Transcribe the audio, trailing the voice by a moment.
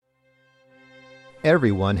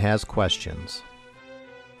Everyone has questions.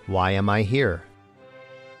 Why am I here?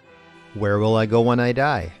 Where will I go when I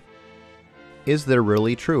die? Is there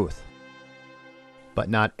really truth? But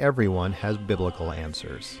not everyone has biblical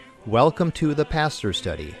answers. Welcome to The Pastor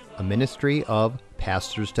Study, a ministry of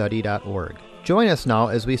pastorstudy.org. Join us now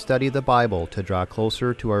as we study the Bible to draw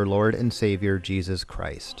closer to our Lord and Savior Jesus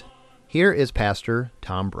Christ. Here is Pastor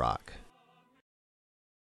Tom Brock.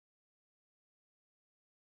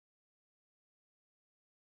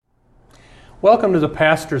 Welcome to the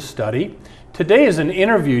Pastor's Study. Today is an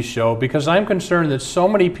interview show because I'm concerned that so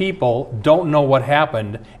many people don't know what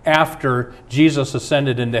happened after Jesus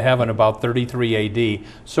ascended into heaven about 33 AD.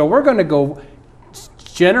 So we're going to go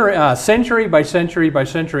century by century by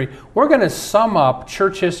century. We're going to sum up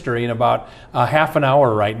church history in about half an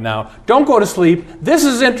hour right now. Don't go to sleep. This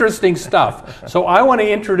is interesting stuff. So I want to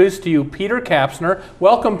introduce to you Peter Kapsner.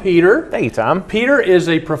 Welcome, Peter. Thank you, Tom. Peter is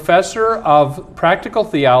a professor of practical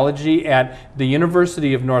theology at the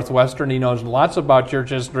University of Northwestern. He knows lots about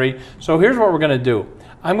church history. So here's what we're going to do.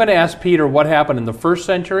 I'm going to ask Peter what happened in the first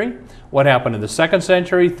century, what happened in the second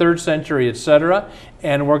century, third century, etc.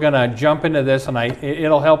 And we're going to jump into this, and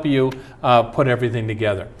it'll help you put everything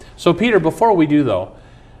together. So Peter, before we do though,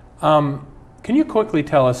 can you quickly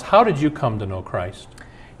tell us, how did you come to know Christ?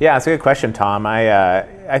 Yeah, it's a good question, Tom. I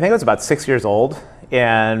think I was about 6 years old,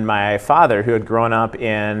 and my father, who had grown up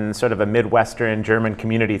in sort of a Midwestern German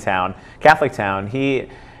community town, Catholic town, he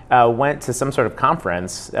went to some sort of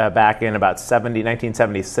conference back in about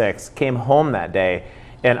 1976, came home that day,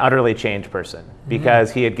 an utterly changed person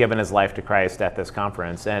because he had given his life to Christ at this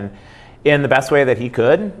conference. And in the best way that he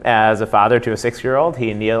could, as a father to a 6-year-old,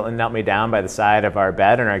 he knelt me down by the side of our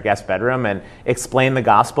bed in our guest bedroom and explained the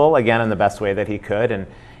gospel, again, in the best way that he could, and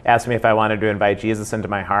asked me if I wanted to invite Jesus into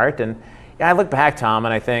my heart. And yeah, I look back, Tom,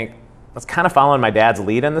 and I think I was kind of following my dad's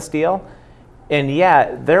lead in this deal. And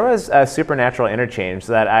yet, there was a supernatural interchange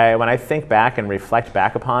that when I think back and reflect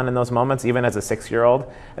back upon in those moments, even as a 6-year-old,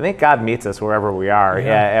 I think God meets us wherever we are,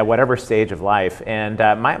 at whatever stage of life. And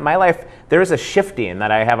my life, there is a shifting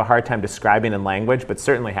that I have a hard time describing in language, but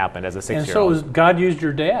certainly happened as a 6-year-old. And so God used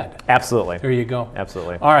your dad. Absolutely. There you go.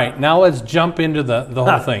 Absolutely. All right, now let's jump into the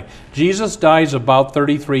whole thing. Jesus dies about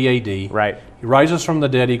 33 AD. Right. He rises from the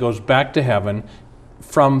dead. He goes back to heaven.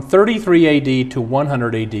 From 33 AD to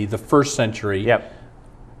 100 AD, the first century, Yep.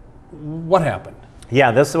 What happened?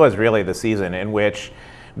 Yeah, this was really the season in which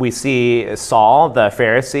we see Saul, the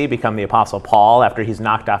Pharisee, become the Apostle Paul after he's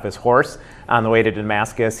knocked off his horse on the way to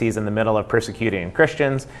Damascus. He's in the middle of persecuting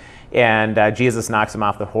Christians, and Jesus knocks him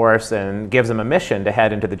off the horse and gives him a mission to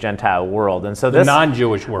head into the Gentile world. And so the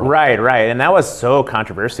non-Jewish world. Right. And that was so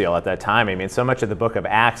controversial at that time. I mean, so much of the book of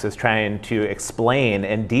Acts is trying to explain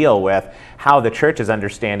and deal with how the church is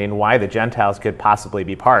understanding why the Gentiles could possibly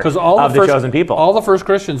be part of the chosen people. All the first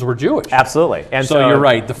Christians were Jewish. Absolutely. And so you're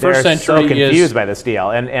right. The first century so confused by this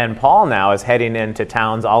deal. And Paul now is heading into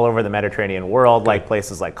towns all over the Mediterranean world, like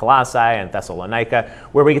places like Colossae and Thessalonica,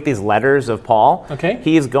 where we get these letters of Paul. Okay.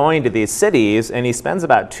 He's going to these cities, and he spends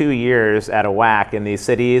about 2 years at a whack in these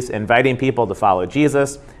cities, inviting people to follow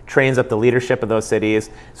Jesus, trains up the leadership of those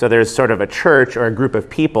cities. So there's sort of a church or a group of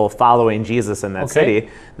people following Jesus in that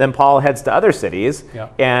city. Then Paul heads to other cities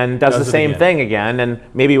and does the same thing again. And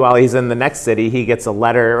maybe while he's in the next city, he gets a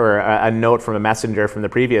letter or a note from a messenger from the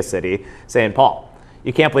previous city saying, Paul,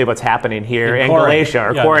 you can't believe what's happening here in Galatia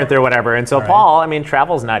or Corinth or whatever. And so Paul, I mean,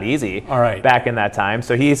 travel's not easy back in that time.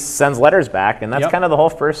 So he sends letters back, and that's kind of the whole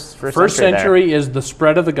first century there. Is the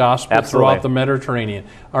spread of the gospel throughout the Mediterranean.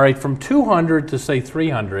 All right, from 200 to, say,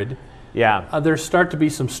 300, there start to be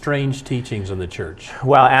some strange teachings in the church.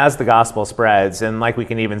 Well, as the gospel spreads, and like we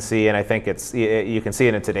can even see, and I think you can see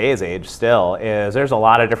it in today's age still, is there's a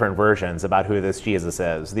lot of different versions about who this Jesus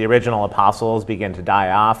is. The original apostles begin to die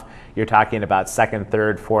off. You're talking about second,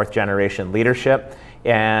 third, fourth generation leadership.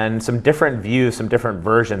 And some different views, some different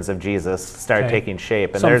versions of Jesus start taking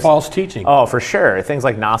shape. And some false teaching. Oh, for sure. Things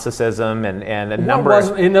like Gnosticism and a number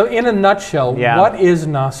of... In a nutshell, what is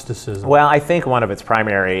Gnosticism? Well, I think one of its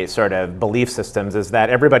primary sort of belief systems is that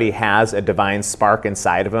everybody has a divine spark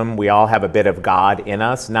inside of them. We all have a bit of God in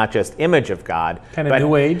us, not just image of God. Kind of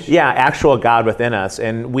New Age? Yeah, actual God within us.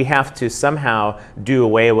 And we have to somehow do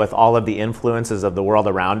away with all of the influences of the world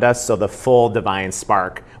around us so the full divine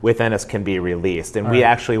spark within us can be released. And we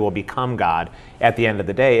actually will become God at the end of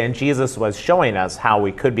the day. And Jesus was showing us how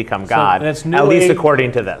we could become God, at least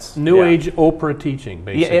according to this. New Age Oprah teaching,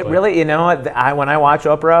 basically. Yeah, it really, when I watch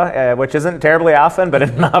Oprah, which isn't terribly often, but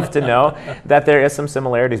enough to know that there is some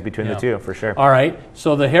similarities between the two, for sure. All right,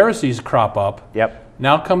 so the heresies crop up. Yep.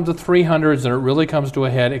 Now come the 300s, and it really comes to a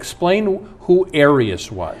head. Explain who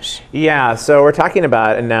Arius was. Yeah, so we're talking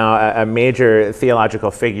about now a major theological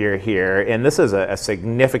figure here, and this is a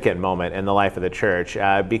significant moment in the life of the church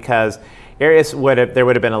because Arius there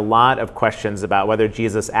would have been a lot of questions about whether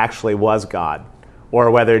Jesus actually was God, or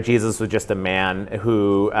whether Jesus was just a man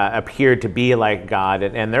who appeared to be like God.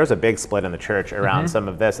 And there was a big split in the church around some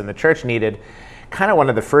of this, and the church needed kind of one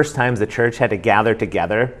of the first times the church had to gather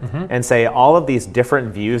together and say, all of these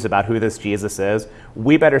different views about who this Jesus is,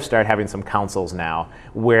 we better start having some councils now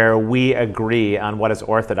where we agree on what is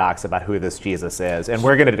orthodox about who this Jesus is. And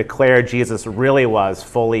we're going to declare Jesus really was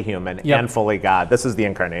fully human and fully God. This is the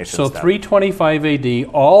incarnation So stuff. 325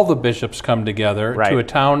 AD, all the bishops come together Right. to a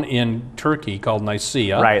town in Turkey called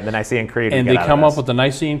Nicaea. Right, the Nicene Creed. And they come up with the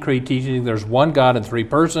Nicene Creed teaching there's one God in three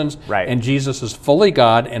persons, Right. and Jesus is fully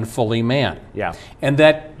God and fully man. Yeah. And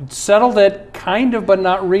that settled it kind of, but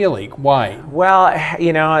not really. Why? Well,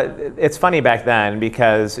 it's funny back then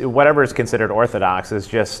because whatever is considered orthodox is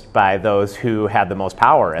just by those who had the most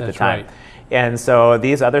power at the That's time. right. And so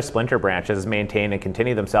these other splinter branches maintain and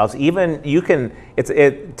continue themselves. Even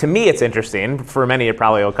to me, it's interesting. For many, it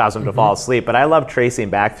probably will cause them to fall asleep. But I love tracing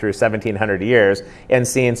back through 1700 years and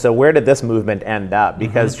seeing, so where did this movement end up?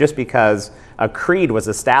 Because just because a creed was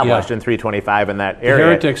established in 325 in that area,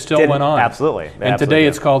 heretics still went on. Absolutely. And today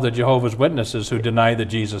it's called the Jehovah's Witnesses, who deny that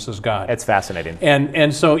Jesus is God. It's fascinating.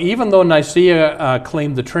 And so even though Nicaea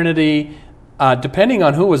claimed the Trinity, depending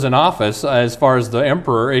on who was in office, as far as the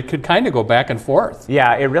emperor, it could kind of go back and forth.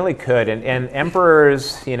 Yeah, it really could. And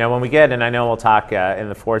emperors, when we get, and I know we'll talk in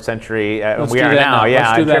the 4th century, Let's we do are that now.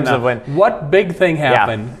 Let's do in that terms now. of when. What big thing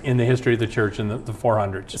happened in the history of the church in the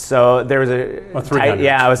 400s? So there was Or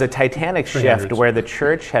 300s. it was a titanic shift 300s. where the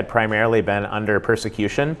church had primarily been under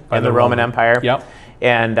persecution in the the Roman Roman. Empire. Yep.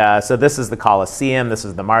 And so this is the Colosseum, this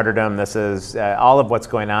is the martyrdom, this is all of what's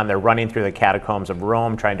going on. They're running through the catacombs of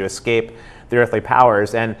Rome trying to escape the earthly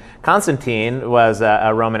powers. And Constantine was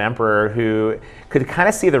a Roman emperor who could kind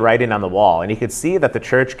of see the writing on the wall, and he could see that the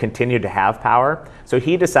church continued to have power. So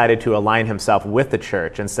he decided to align himself with the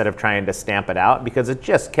church instead of trying to stamp it out because it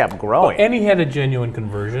just kept growing. And he had a genuine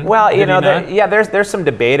conversion. Well, did he not? there's some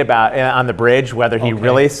debate about on the bridge whether he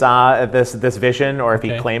really saw this vision or if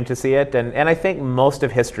he claimed to see it, and I think most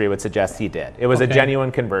of history would suggest he did. It was a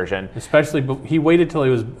genuine conversion. Especially, he waited till he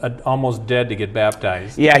was almost dead to get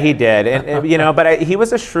baptized. Yeah, he did, and but he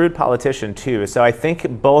was a shrewd politician too. So I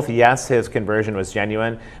think both, yes, his conversion was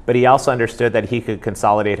genuine, but he also understood that he could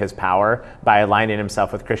consolidate his power by aligning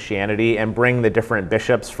himself with Christianity and bring the different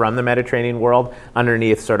bishops from the Mediterranean world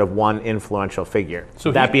underneath sort of one influential figure.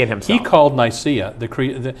 So that being himself. He called Nicaea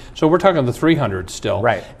so we're talking the 300s still,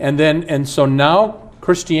 Right. And so now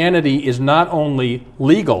Christianity is not only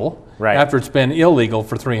legal after it's been illegal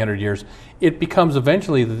for 300 years. It becomes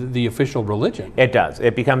eventually the official religion. It does.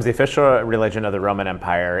 It becomes the official religion of the Roman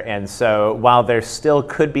Empire. And so while there still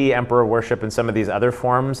could be emperor worship and some of these other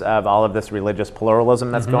forms of all of this religious pluralism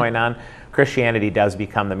that's going on, Christianity does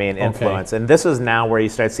become the main influence. And this is now where you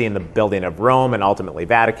start seeing the building of Rome and ultimately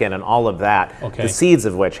Vatican and all of that, the seeds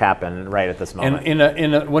of which happen right at this moment.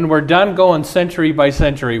 And when we're done going century by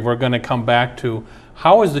century, we're going to come back to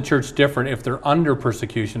how is the church different if they're under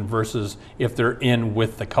persecution versus if they're in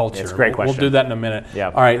with the culture? It's a great question. We'll do that in a minute. Yeah.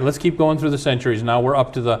 All right, let's keep going through the centuries. Now we're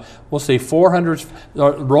up to we'll say 400s.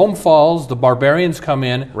 Rome falls, the barbarians come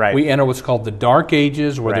in. Right. We enter what's called the Dark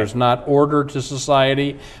Ages, where there's not order to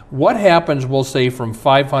society. What happens, we'll say, from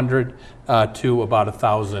 500 to about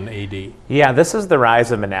 1000 AD? Yeah, this is the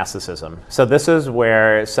rise of monasticism. So this is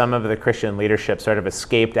where some of the Christian leadership sort of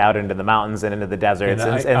escaped out into the mountains and into the deserts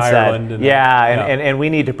and Ireland said, and and we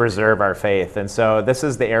need to preserve our faith. And so this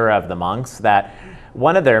is the era of the monks that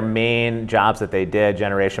one of their main jobs that they did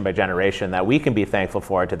generation by generation that we can be thankful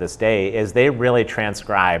for to this day is they really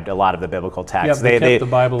transcribed a lot of the biblical texts. Yep, they kept the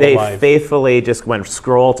Bible they alive. faithfully just went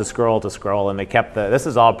scroll to scroll to scroll, and they kept this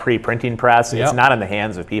is all pre-printing press. Yep. It's not in the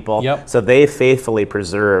hands of people. Yep. So they faithfully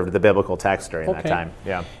preserved the biblical text during that time.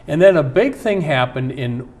 Yeah. And then a big thing happened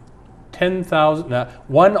in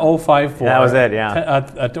 1054. That was it, yeah.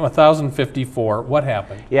 1054. What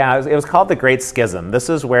happened? Yeah, it was called the Great Schism. This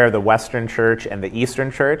is where the Western Church and the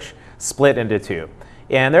Eastern Church split into two.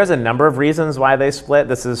 And there's a number of reasons why they split.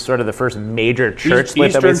 This is sort of the first major church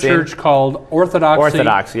split that we've Eastern seen. Church called Orthodoxy.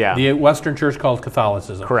 Orthodox, yeah. The Western Church called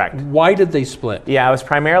Catholicism. Correct. Why did they split? Yeah, it was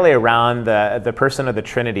primarily around the person of the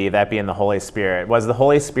Trinity, that being the Holy Spirit. Was the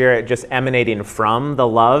Holy Spirit just emanating from the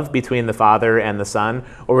love between the Father and the Son,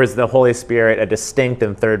 or was the Holy Spirit a distinct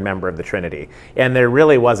and third member of the Trinity? And there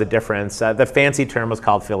really was a difference. The fancy term was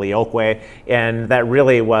called filioque, and that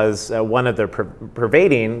really was one of the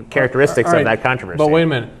pervading characteristics All right, of that controversy. But wait a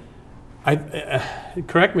minute.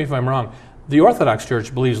 Correct me if I'm wrong. The Orthodox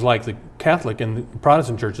Church believes, like the Catholic and the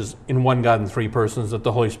Protestant churches, in one God in three persons, that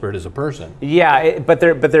the Holy Spirit is a person. Yeah, but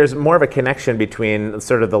there's more of a connection between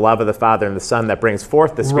sort of the love of the Father and the Son that brings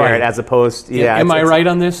forth the Spirit, Right. as opposed to, Am I right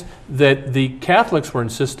on this? That the Catholics were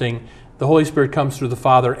insisting the Holy Spirit comes through the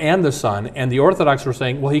Father and the Son, and the Orthodox were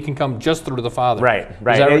saying, well, he can come just through the Father. Right. Is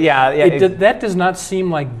that right? Yeah. That does not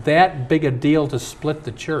seem like that big a deal to split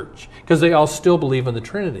the church, because they all still believe in the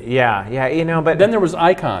Trinity. Yeah, but Then there was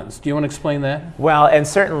icons. Do you want to explain that? well, and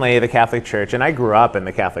certainly the Catholic Church, and I grew up in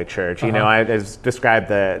the Catholic Church. You know, I described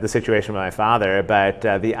the situation with my father, but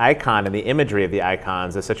the icon and the imagery of the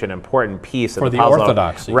icons is such an important piece of For the puzzle.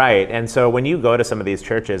 orthodoxy. Right, and so when you go to some of these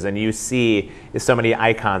churches and you see so many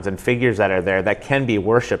icons and figures that are there that can be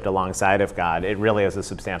worshipped alongside of God, it really is a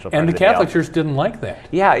substantial part And of the the Catholic deal. Church didn't like that.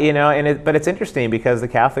 Yeah, you know, but it's interesting because the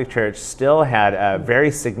Catholic Church still had a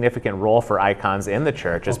very significant role for icons in the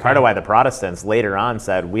church. As part of why the Protestants later on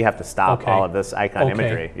said we have to stop all of this icon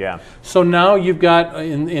imagery. Yeah. So now you've got,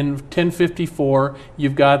 in 1054,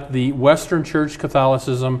 you've got the Western Church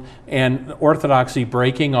Catholicism and Orthodoxy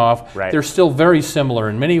breaking off. Right. They're still very similar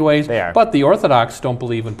in many ways. They are. But the Orthodox don't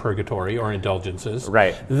believe in purgatory or indulgences.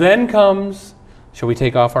 Right. Then comes, shall we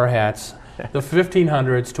take off our hats? The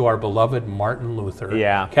 1500s to our beloved Martin Luther.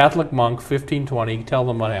 Yeah. Catholic monk, 1520. Tell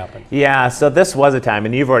them what happened. Yeah, so this was a time,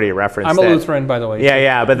 and you've already referenced I'm a it. Lutheran, by the way.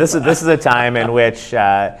 Yeah, but this is a time in which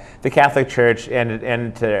the Catholic Church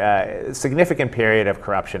into a significant period of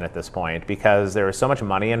corruption at this point, because there was so much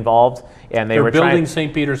money involved, and they They're were building trying.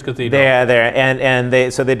 St. Peter's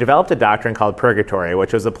Cathedral. So they developed a doctrine called purgatory,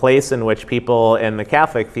 which was a place in which people in the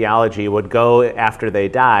Catholic theology would go after they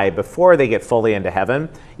die before they get fully into heaven.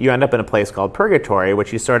 You end up in a place called purgatory,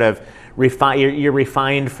 which you sort of refine. You're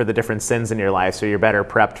refined for the different sins in your life, so you're better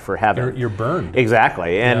prepped for heaven. You're burned.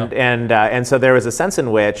 Exactly, and so there was a sense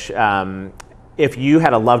in which. If you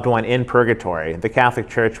had a loved one in purgatory, the Catholic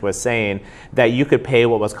Church was saying that you could pay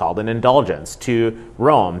what was called an indulgence to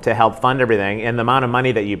Rome to help fund everything, and the amount of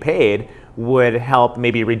money that you paid would help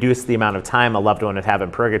maybe reduce the amount of time a loved one would have in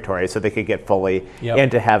purgatory so they could get fully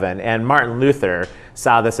into heaven. And Martin Luther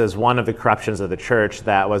saw this as one of the corruptions of the church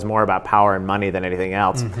that was more about power and money than anything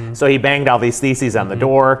else. So he banged all these theses on the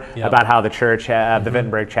door about how the church, the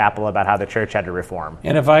Wittenberg Chapel, about how the church had to reform.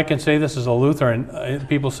 And if I can say this as a Lutheran,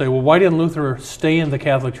 people say, well, why didn't Luther stay in the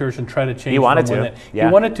Catholic Church and try to change He wanted from to. within? Yeah.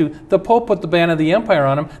 He wanted to. The Pope put the ban of the empire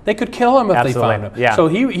on him. They could kill him if they found him. Yeah. So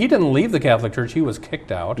he didn't leave the Catholic Church. He was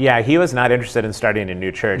kicked out. Yeah, he was not interested in starting a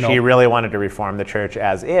new church. No. He really wanted to reform the church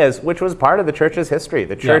as is, which was part of the church's history.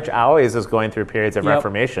 The church always is going through periods of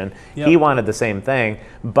reformation. He wanted the same thing,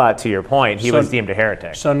 but to your point, he was deemed a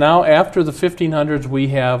heretic. So now after the 1500s, we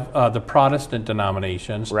have the Protestant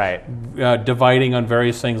denominations dividing on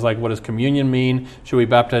various things like what does communion mean? Should we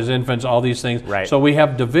baptize infants? All these things. Right. So we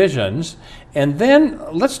have divisions. And then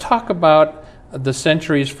let's talk about the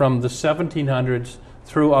centuries from the 1700s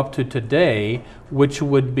through up to today, which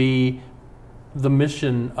would be the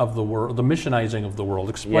mission of the world, the missionizing of the world.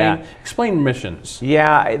 Explain missions.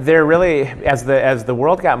 Yeah, they're really, as the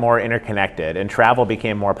world got more interconnected and travel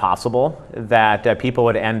became more possible, that people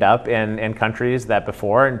would end up in countries that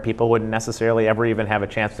before and people wouldn't necessarily ever even have a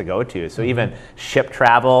chance to go to. So even ship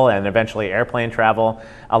travel and eventually airplane travel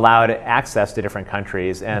allowed access to different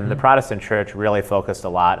countries. And the Protestant Church really focused a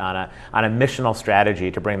lot on a missional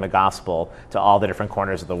strategy to bring the gospel to all the different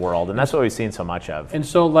corners of the world. And that's what we've seen so much of. And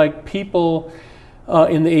so like people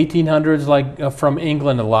in the 1800s, like from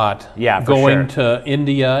England a lot, going to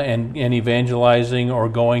India and evangelizing, or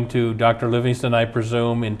going to Dr. Livingston, I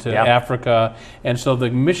presume, into Africa. And so the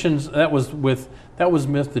missions, that was with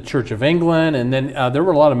the Church of England, and then there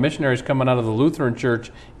were a lot of missionaries coming out of the Lutheran Church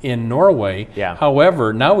in Norway.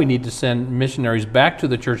 However, now we need to send missionaries back to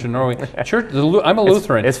the Church in Norway. I'm a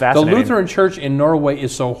Lutheran. It's fascinating. The Lutheran Church in Norway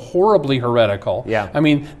is so horribly heretical. I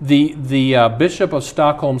mean, the Bishop of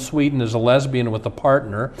Stockholm, Sweden, is a lesbian with a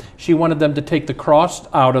partner. She wanted them to take the cross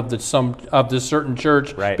out of this certain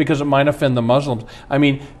church because it might offend the Muslims. I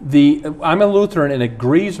mean, I'm a Lutheran, and it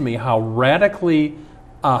grieves me how radically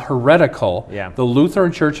heretical. Yeah. The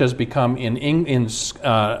Lutheran Church has become in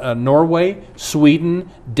Norway, Sweden,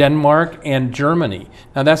 Denmark, and Germany.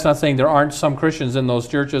 Now, that's not saying there aren't some Christians in those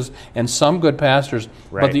churches and some good pastors,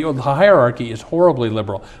 but Right. the hierarchy is horribly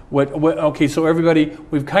liberal. Okay, so everybody,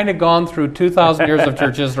 we've kind of gone through 2,000 years of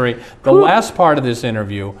church history. The last part of this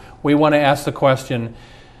interview, we want to ask the question,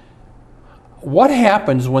 what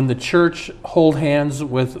happens when the church hold hands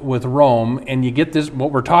with Rome and you get this,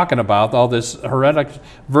 what we're talking about, all this heretic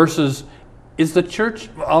versus, is the church,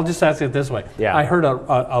 I'll just ask it this way. Yeah. I heard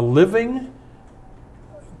a living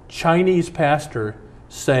Chinese pastor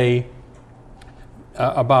say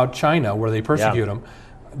about China, where they persecute them,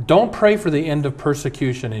 don't pray for the end of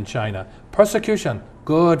persecution in China. Persecution,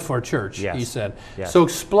 good for church, Yes. he said. Yes. So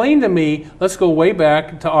explain to me, let's go way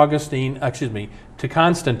back to to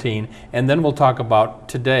Constantine, and then we'll talk about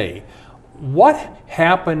today. What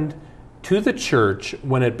happened to the church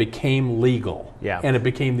when it became legal and it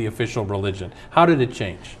became the official religion? How did it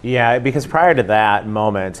change? Yeah, because prior to that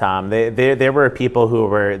moment, Tom, there were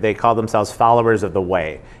people they called themselves followers of the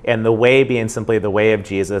way. And the way being simply the way of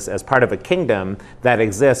Jesus as part of a kingdom that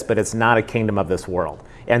exists, but it's not a kingdom of this world.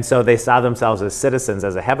 And so they saw themselves as citizens,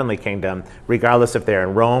 as a heavenly kingdom, regardless if they're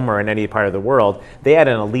in Rome or in any part of the world. They had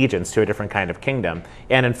an allegiance to a different kind of kingdom.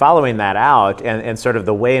 And in following that out and sort of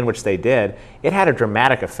the way in which they did, it had a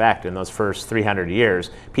dramatic effect in those first 300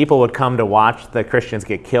 years. People would come to watch the Christians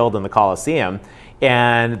get killed in the Colosseum,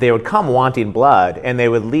 and they would come wanting blood, and they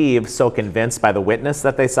would leave so convinced by the witness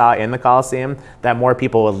that they saw in the Colosseum that more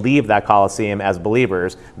people would leave that Colosseum as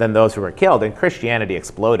believers than those who were killed. And Christianity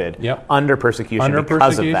exploded under persecution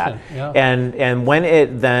because of that. Yeah. And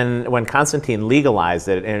when Constantine legalized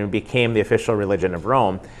it and it became the official religion of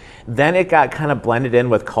Rome, then it got kind of blended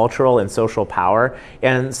in with cultural and social power.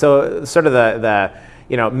 And so sort of the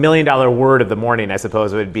 $1,000,000 word of the morning, I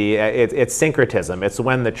suppose, would be it's syncretism. It's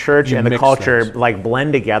when the church and the culture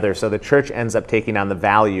blend together. So the church ends up taking on the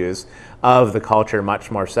values of the culture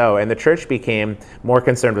much more so. And the church became more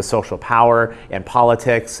concerned with social power and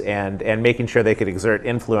politics and making sure they could exert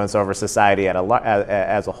influence over society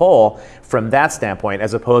as a whole from that standpoint,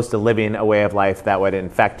 as opposed to living a way of life that would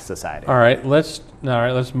infect society. All right, let's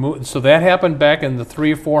move. So that happened back in the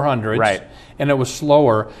 300s, or 400s, Right. And it was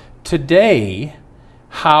slower. Today,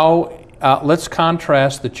 let's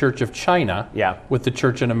contrast the Church of China with the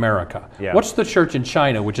Church in America. Yeah. What's the church in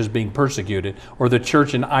China, which is being persecuted, or the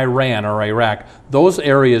church in Iran or Iraq? Those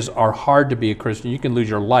areas are hard to be a Christian. You can lose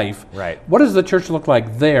your life. Right. What does the church look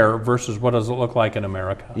like there versus what does it look like in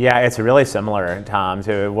America? Yeah, it's really similar, Tom,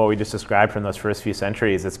 to what we just described from those first few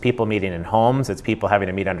centuries. It's people meeting in homes. It's people having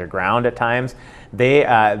to meet underground at times. They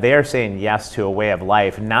are saying yes to a way of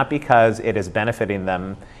life, not because it is benefiting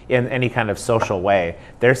them in any kind of social way.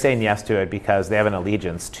 They're saying yes to it because they have an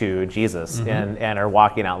allegiance to Jesus and are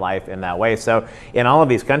walking out life in that way. So in all of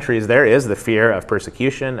these countries, there is the fear of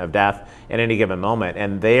persecution, of death at any given moment,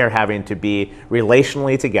 and they are having to be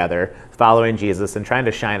relationally together, following Jesus and trying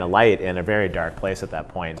to shine a light in a very dark place at that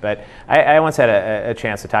point. But I once had a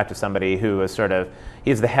chance to talk to somebody who was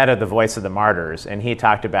he's the head of the Voice of the Martyrs, and he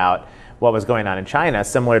talked about what was going on in China,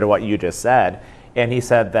 similar to what you just said. And he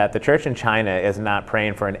said that the church in China is not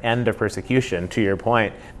praying for an end of persecution, to your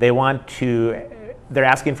point. They're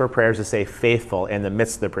asking for prayers to stay faithful in the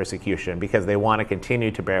midst of the persecution because they want to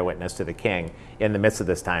continue to bear witness to the King in the midst of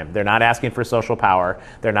this time. They're not asking for social power.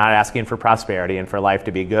 They're not asking for prosperity and for life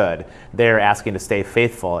to be good. They're asking to stay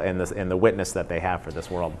faithful in the witness that they have for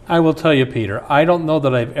this world. I will tell you, Peter, I don't know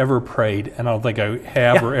that I've ever prayed, and I don't think I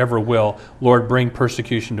have or ever will, Lord, bring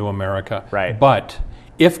persecution to America. Right. But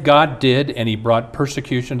if God did and he brought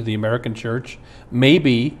persecution to the American church,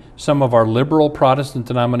 maybe some of our liberal Protestant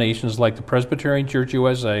denominations like the Presbyterian Church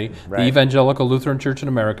USA, the Evangelical Lutheran Church in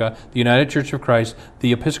America, the United Church of Christ,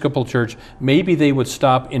 the Episcopal Church, maybe they would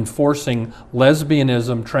stop enforcing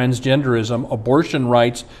lesbianism, transgenderism, abortion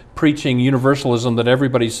rights, preaching universalism that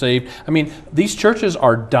everybody's saved. I mean, these churches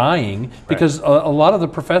are dying because a lot of the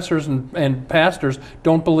professors and pastors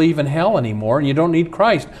don't believe in hell anymore, and you don't need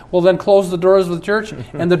Christ. Well, then close the doors of the church,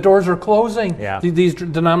 and the doors are closing. These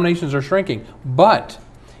denominations are shrinking. But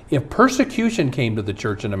if persecution came to the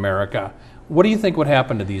church in America, what do you think would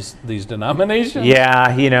happen to these denominations?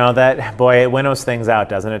 Yeah, it winnows things out,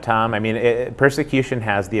 doesn't it, Tom? I mean, persecution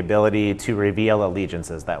has the ability to reveal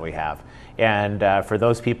allegiances that we have. And for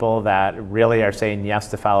those people that really are saying yes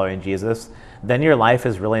to following Jesus, then your life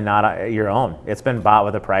is really not your own. It's been bought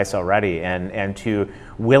with a price already. And to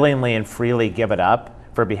willingly and freely give it up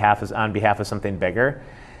on behalf of something bigger,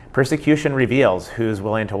 persecution reveals who's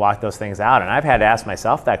willing to walk those things out. And I've had to ask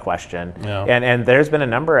myself that question. Yeah. And there's been a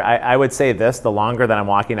number, I would say this, the longer that I'm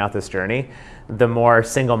walking out this journey, the more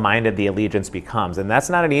single-minded the allegiance becomes. And that's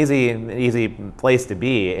not an easy place to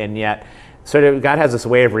be. And yet, sort of God has this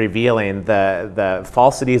way of revealing the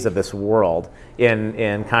falsities of this world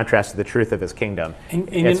in contrast to the truth of his kingdom. And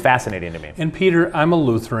it's fascinating to me. And Peter, I'm a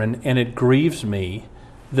Lutheran, and it grieves me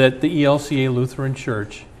that the ELCA Lutheran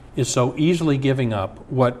Church is so easily giving up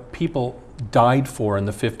what people died for in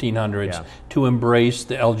the 1500s Yeah. to embrace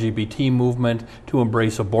the LGBT movement, to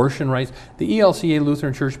embrace abortion rights. The ELCA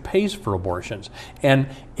Lutheran Church pays for abortions. And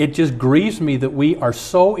it just grieves me that we are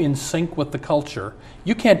so in sync with the culture.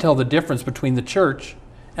 You can't tell the difference between the church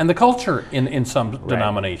and the culture in some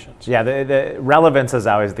denominations. Yeah, the relevance is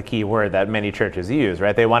always the key word that many churches use,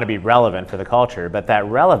 right? They want to be relevant for the culture, but that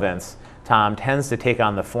relevance, Tom, tends to take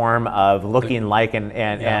on the form of looking like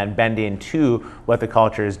and bending to what the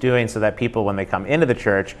culture is doing, so that people, when they come into the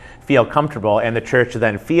church, feel comfortable, and the church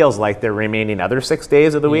then feels like they're remaining other 6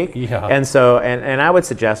 days of the week. Yeah. And so, and I would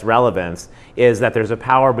suggest relevance is that there's a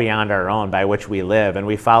power beyond our own by which we live, and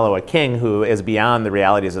we follow a king who is beyond the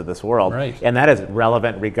realities of this world. Right. And that is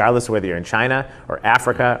relevant regardless of whether you're in China or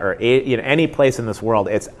Africa or any place in this world.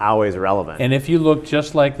 It's always relevant. And if you look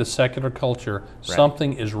just like the secular culture,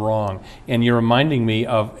 something is wrong. And you're reminding me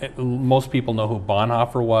of, most people know who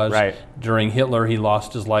Bonhoeffer was. Right. During Hitler, he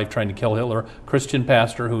lost his life trying to kill Hitler. Christian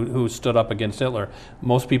pastor who stood up against Hitler.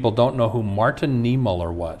 Most people don't know who Martin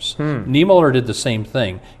Niemöller was. Niemöller did the same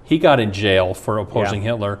thing. He got in jail for opposing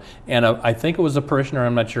Hitler, and I think it was a parishioner,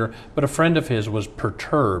 I'm not sure, but a friend of his was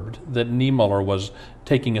perturbed that Niemöller was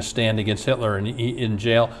taking a stand against Hitler in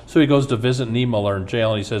jail. So he goes to visit Niemöller in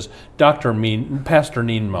jail, and he says, Pastor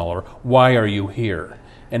Niemöller, why are you here?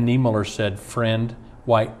 And Niemöller said, friend,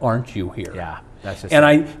 why aren't you here? Yeah, that's just And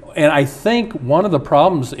I think one of the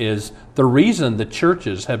problems is the reason the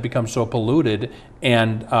churches have become so polluted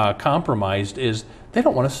and compromised is they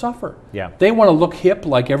don't want to suffer. Yeah. They want to look hip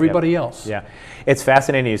like everybody else. Yeah, it's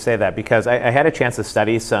fascinating you say that, because I had a chance to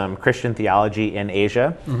study some Christian theology in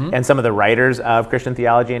Asia, and some of the writers of Christian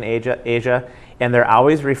theology in Asia, and they're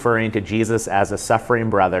always referring to Jesus as a suffering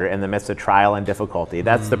brother in the midst of trial and difficulty.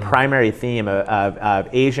 That's the primary theme of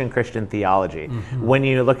Asian Christian theology. When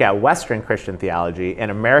you look at Western Christian theology and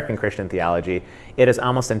American Christian theology, it is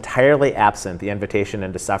almost entirely absent the invitation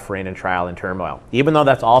into suffering and trial and turmoil, even though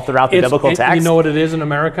that's all throughout the biblical text. You know what it is in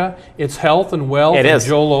America? It's health and wealth, It and is.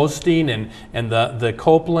 Joel Osteen and the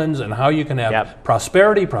Copelands, and how you can have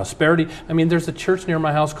prosperity. I mean, there's a church near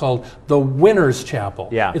my house called the Winners Chapel.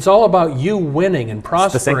 Yeah. It's all about you winning and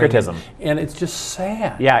prospering. the syncretism. And it's just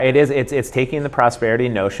sad. Yeah, it is. It's taking the prosperity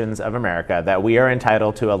notions of America, that we are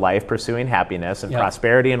entitled to a life pursuing happiness and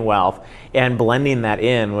prosperity and wealth, and blending that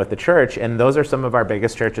in with the church. And those are some of our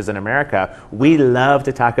biggest churches in America. We love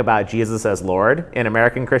to talk about Jesus as Lord in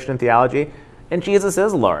American Christian theology, and Jesus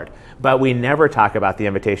is Lord. But we never talk about the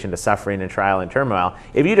invitation to suffering and trial and turmoil.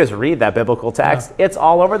 If you just read that biblical text, it's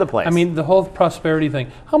all over the place. I mean, the whole prosperity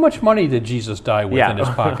thing. How much money did Jesus die with in his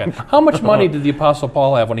pocket? How much money did the Apostle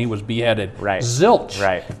Paul have when he was beheaded? Right. Zilch.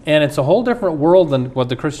 Right. And it's a whole different world than what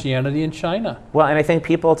the Christianity in China. Well, and I think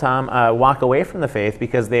people, Tom, walk away from the faith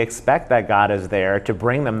because they expect that God is there to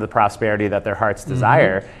bring them the prosperity that their hearts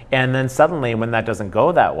desire. And then suddenly, when that doesn't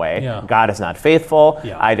go that way, God is not faithful.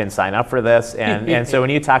 I didn't sign up for this. And so when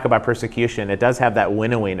you talk about persecution, it does have that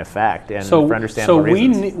winnowing effect, and for understandable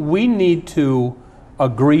reasons. we need to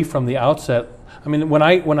agree from the outset. I mean, when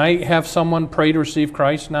I have someone pray to receive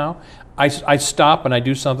Christ now, I stop and I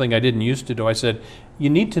do something I didn't used to do. I said, you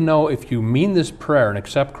need to know, if you mean this prayer and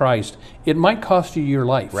accept Christ, it might cost you your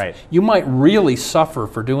life. Right. You might really suffer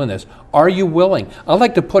for doing this. Are you willing? I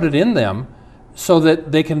like to put it in them so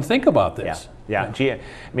that they can think about this. Yeah. I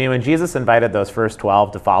mean, when Jesus invited those first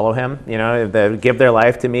 12 to follow him, give their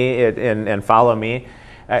life to me and follow me,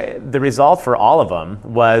 the result for all of them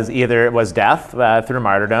was either it was death through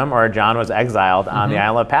martyrdom, or John was exiled on the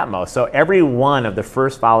island of Patmos. So every one of the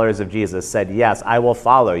first followers of Jesus said, yes, I will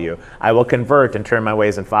follow you. I will convert and turn my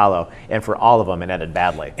ways and follow. And for all of them, it ended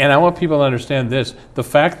badly. And I want people to understand this. The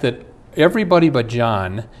fact that everybody but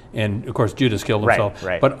John, and of course Judas killed himself,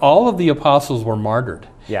 but all of the apostles were martyred.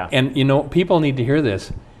 Yeah. And people need to hear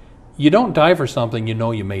this. You don't die for something you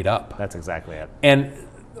know you made up. That's exactly it. And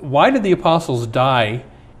why did the apostles die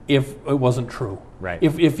if it wasn't true? Right.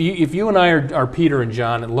 If you and I are Peter and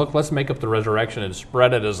John, and look, let's make up the resurrection and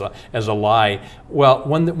spread it as a lie. Well,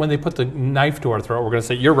 when they put the knife to our throat, we're going to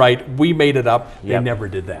say, you're right, we made it up. They never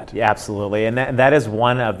did that. Yeah, absolutely. And that is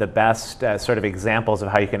one of the best sort of examples of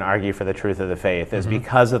how you can argue for the truth of the faith, is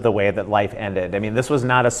because of the way that life ended. I mean, this was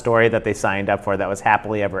not a story that they signed up for that was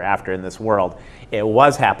happily ever after in this world. It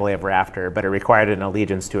was happily ever after, but it required an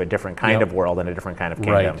allegiance to a different kind of world and a different kind of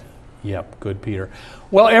kingdom. Right. Yep, good, Peter.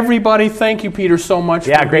 Well, everybody, thank you, Peter, so much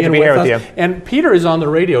for great being to be here with us. you. And Peter is on the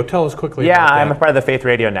radio. Tell us quickly about that. I'm a part of the Faith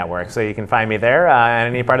Radio Network, so you can find me there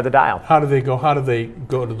and any part of the dial. How do they go? How do they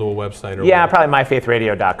go to the website? Probably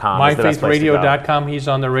myfaithradio.com. Myfaithradio.com. He's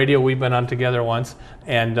on the radio. We've been on together once,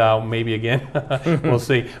 and maybe again. We'll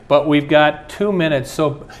see. But we've got 2 minutes.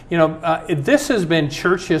 So, this has been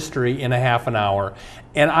church history in a half an hour.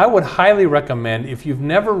 And I would highly recommend, if you've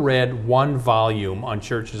never read one volume on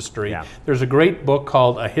church history, there's a great book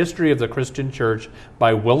called A History of the Christian Church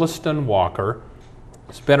by Williston Walker.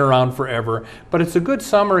 It's been around forever, but it's a good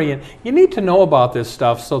summary, and you need to know about this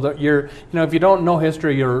stuff so that if you don't know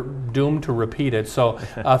history, you're doomed to repeat it. So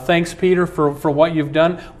thanks, Peter, for what you've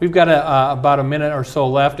done. We've got about a minute or so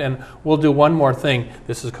left, and we'll do one more thing.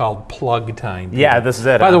 This is called plug time. Yeah, this is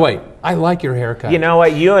it. By the way, I like your haircut. You know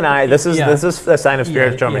what? You and I, this is a sign of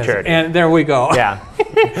spiritual maturity. And there we go. Yeah.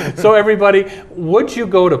 So everybody, would you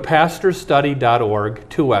go to pastorstudy.org,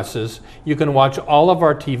 2 S's. You can watch all of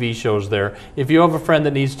our TV shows there. If you have a friend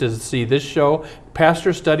that needs to see this show,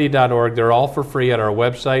 pastorstudy.org. They're all for free at our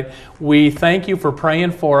website. We thank you for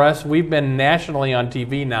praying for us. We've been nationally on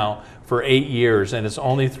TV now for 8 years, and it's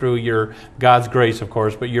only through your God's grace, of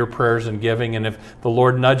course, but your prayers and giving. And if the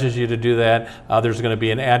Lord nudges you to do that, there's going to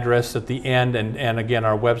be an address at the end, and again,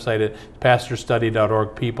 our website at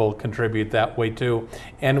pastorstudy.org. People contribute that way too.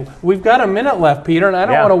 And we've got a minute left, Peter, and I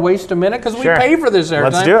don't want to waste a minute because we pay for this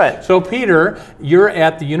airtime. Let's do it. So, Peter, you're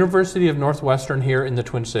at the University of Northwestern here in the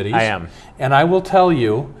Twin Cities. I am. And I will tell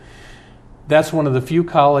you, that's one of the few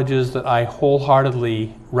colleges that I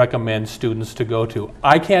wholeheartely recommend students to go to.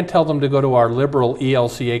 I can't tell them to go to our liberal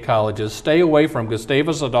ELCA colleges. Stay away from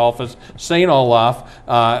Gustavus Adolphus, St. Olaf,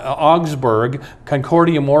 Augsburg,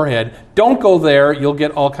 Concordia Moorhead. Don't go there. You'll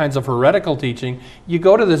get all kinds of heretical teaching. You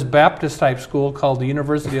go to this Baptist-type school called the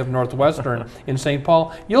University of Northwestern in St.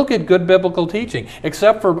 Paul, you'll get good biblical teaching.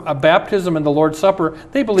 Except for baptism and the Lord's Supper,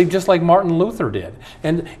 they believe just like Martin Luther did.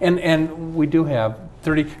 And we do have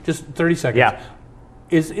 30 seconds. Yeah.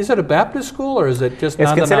 Is it a Baptist school, or is it just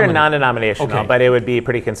It's considered non-denominational, but it would be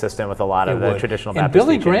pretty consistent with a lot of the traditional Baptist teaching. And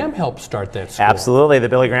Billy teaching. Graham helped start that school. Absolutely. The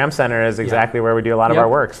Billy Graham Center is exactly where we do a lot of our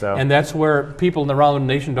work. So. And that's where people in the Round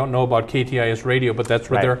Nation don't know about KTIS Radio, but that's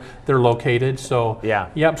where they're located. So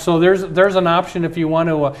so there's an option if you want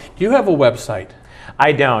to. Do you have a website?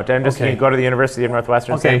 I don't. I'm just going to go to the University of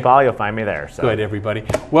Northwestern St. Paul. You'll find me there. So. Good, everybody.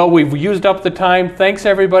 Well, we've used up the time. Thanks,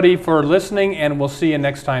 everybody, for listening, and we'll see you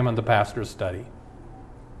next time on The Pastor's Study.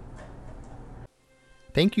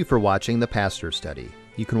 Thank you for watching The Pastor's Study.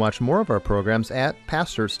 You can watch more of our programs at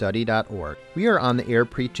pastorstudy.org. We are on the air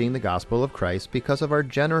preaching the gospel of Christ because of our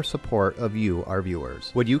generous support of you, our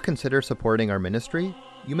viewers. Would you consider supporting our ministry?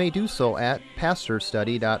 You may do so at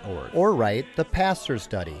pastorstudy.org. Or write The Pastor's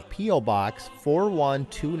Study, P.O. Box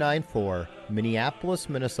 41294, Minneapolis,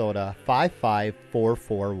 Minnesota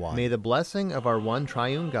 55441. May the blessing of our one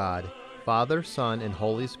triune God, Father, Son, and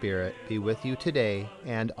Holy Spirit be with you today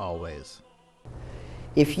and always.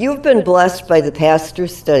 If you've been blessed by the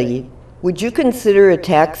Pastor's Study, would you consider a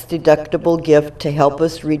tax-deductible gift to help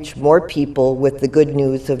us reach more people with the good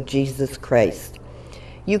news of Jesus Christ?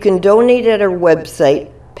 You can donate at our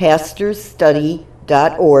website,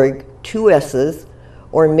 pastorstudy.org, 2 S's,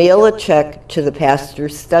 or mail a check to the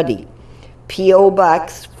Pastor's Study, P.O.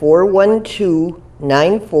 Box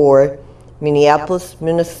 41294, Minneapolis,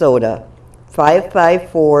 Minnesota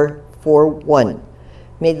 55441.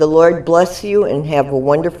 May the Lord bless you and have a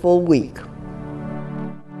wonderful week.